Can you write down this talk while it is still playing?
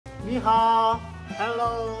Ni hao,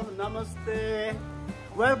 hello, namaste.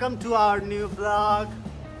 Welcome to our new vlog.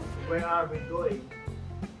 Where are we going?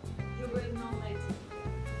 You will know later.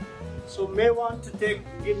 So May want to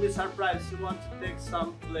give me surprise. She wants to take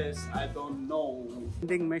some place I don't know.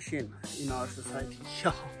 Vending machine in our society.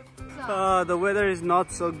 The weather is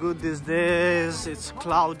not so good these days. It's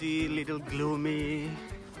cloudy, little gloomy.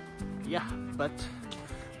 Yeah, but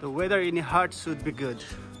the weather in heart should be good.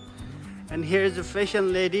 And here's the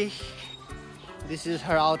fashion lady. This is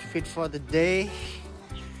her outfit for the day.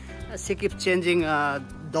 She keeps changing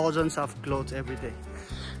dozens of clothes every day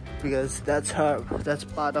because that's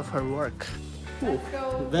part of her work. Ooh,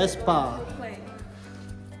 Vespa.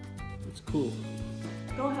 It's cool.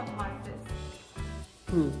 Don't have my face.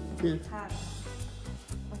 Yeah.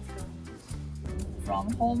 Let's go.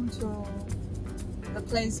 From home to the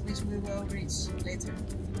place which we will reach later.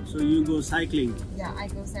 So you go cycling? Yeah, I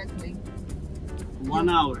go cycling. 1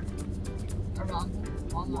 hour. Around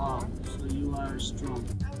 1 Wow. hour. So you are strong.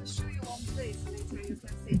 I will show you one place later. You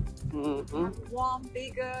can see. One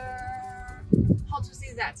bigger. How to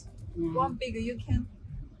see that? One bigger. You can.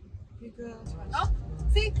 Bigger. Oh,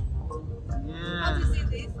 see? Yeah. How to see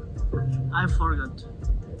this? I forgot.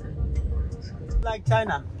 Like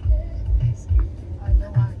China? I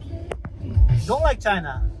don't like it. Don't like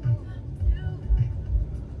China?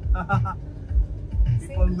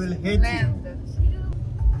 People will hate you. Land.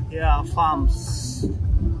 Yeah, farms.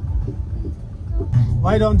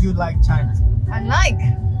 Why don't you like China? I like.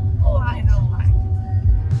 Oh, I don't like.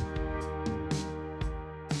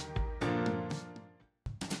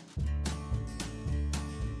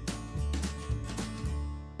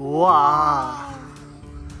 Wow.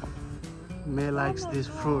 May likes these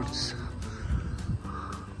fruits.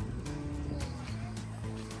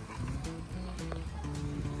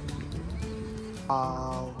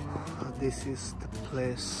 Wow, this is the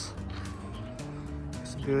place.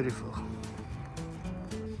 It's beautiful.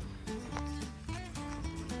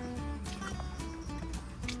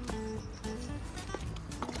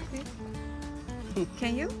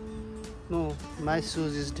 Can you? No, my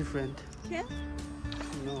shoes is different. Can?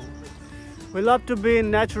 No. We love to be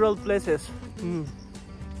in natural places.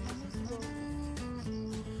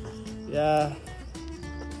 Yeah.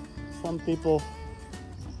 Some people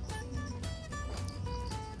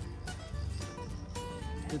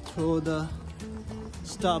they throw the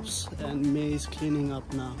stops and May is cleaning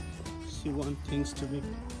up now. She wants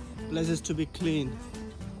places to be clean.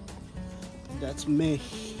 That's May.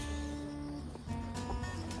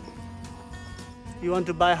 You want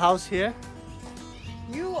to buy a house here?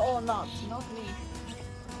 You or not? Not me.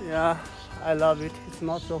 Yeah, I love it. It's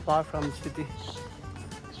not so far from the city.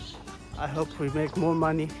 I hope we make more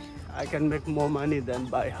money. I can make more money than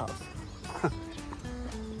buy a house.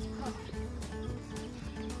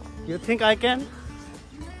 You think I can?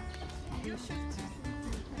 You should.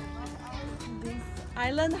 This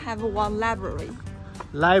island have one library.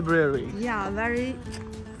 Library. Yeah, very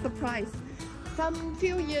surprised. Some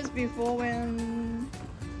few years before when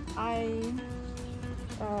I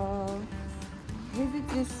visit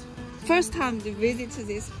this first time to visit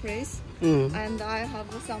this place, and I have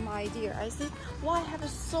some idea. I said, why have a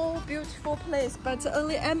so beautiful place but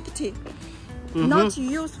only empty, not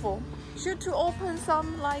useful? Should to open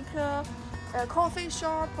some like a coffee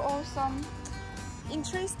shop or some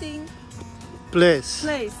interesting Place. So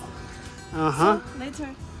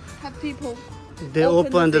later have people. They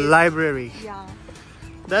open the this. library. Yeah.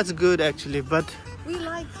 That's good actually, but We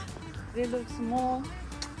like they look more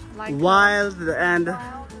like wild and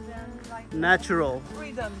wild than like natural.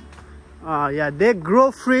 freedom. Yeah, they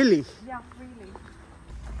grow freely. Yeah, freely.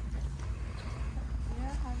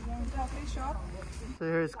 Here have one coffee shop. So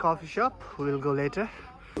here is coffee shop. We'll go later.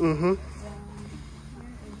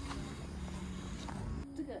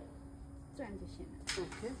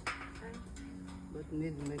 Okay. But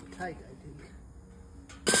need to make tight, I think.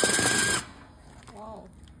 Wow.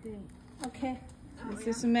 Okay. This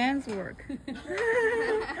is man's work.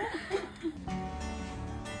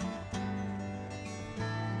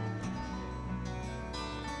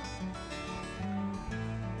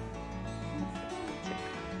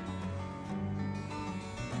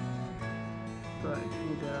 So I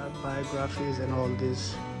think there are biographies and all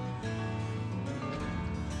this.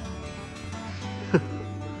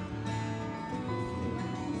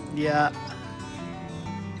 Yeah.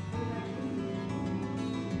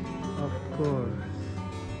 Of course.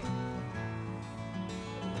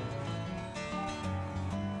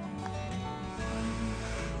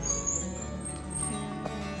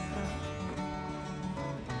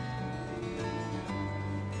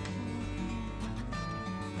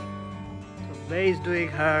 May is doing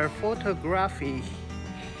her photography.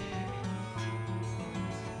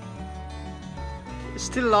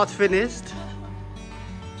 Still not finished.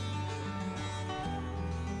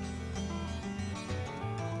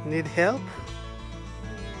 Need help?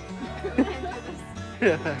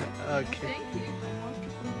 Okay. Thank you.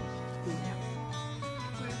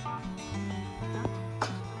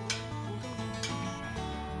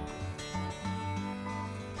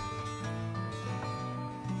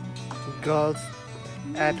 Girls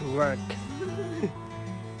at work.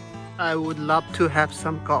 I would love to have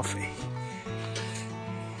some coffee.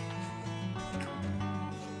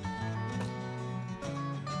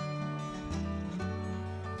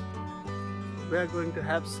 We are going to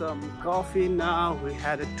have some coffee now. We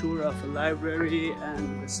had a tour of the library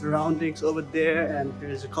and the surroundings over there, and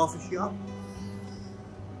here is a coffee shop.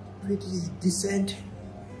 Pretty decent.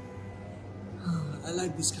 I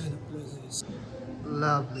like this kind of places.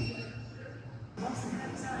 Lovely.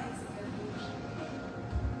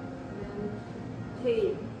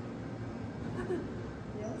 Tea.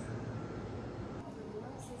 Yes. The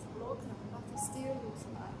glass is broken, but it still looks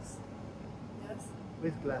nice. Yes.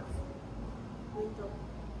 With glass. Window.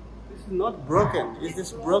 This is not broken. Is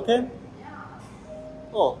this broken?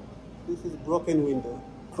 Oh, this is broken window.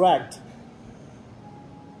 Cracked.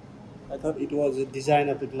 I thought it was a design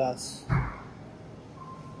of the glass.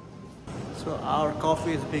 So our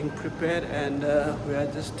coffee is being prepared and we are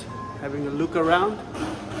just having a look around.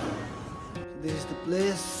 This is the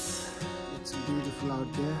place. It's beautiful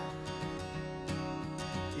out there.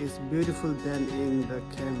 It's beautiful than in the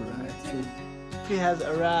camera actually. He has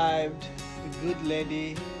arrived. A good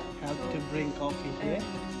lady helped to bring coffee here.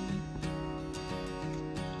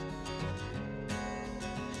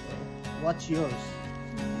 What's yours?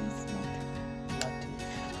 Latte.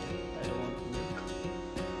 I don't want milk.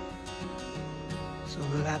 So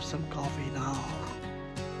we'll have some coffee now.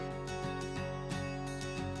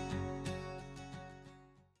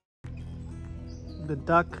 The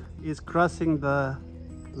duck is crossing the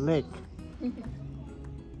lake.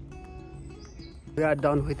 We are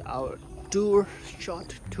done with our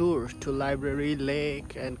short tour to library,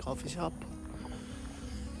 lake and coffee shop.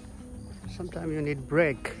 Sometimes you need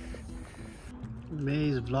break. May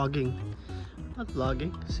is vlogging. Not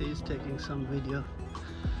vlogging, she is taking some video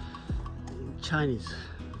in Chinese.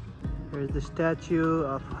 Here is the statue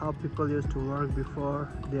of how people used to work before,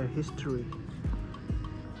 their history.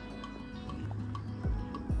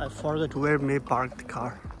 I forgot where May parked the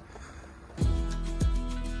car.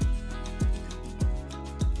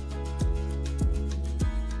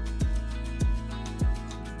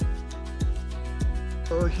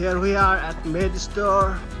 So here we are at May's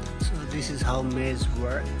store. So this is how May's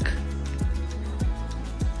work.